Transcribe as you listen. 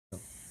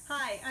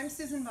Hi, I'm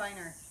Susan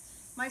Beiner.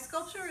 My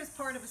sculpture is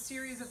part of a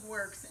series of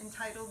works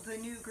entitled The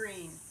New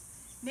Green.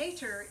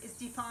 Nature is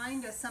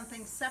defined as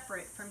something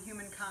separate from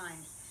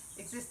humankind,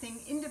 existing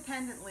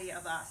independently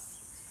of us.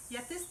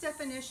 Yet this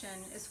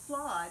definition is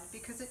flawed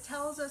because it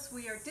tells us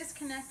we are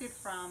disconnected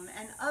from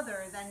and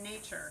other than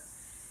nature.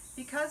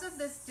 Because of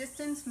this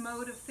distant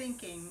mode of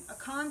thinking, a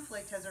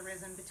conflict has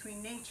arisen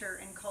between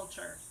nature and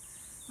culture.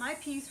 My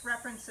piece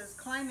references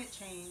climate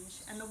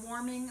change and the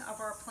warming of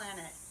our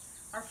planet.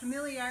 Our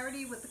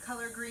familiarity with the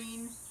color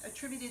green,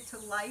 attributed to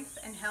life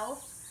and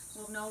health,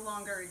 will no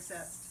longer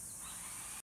exist.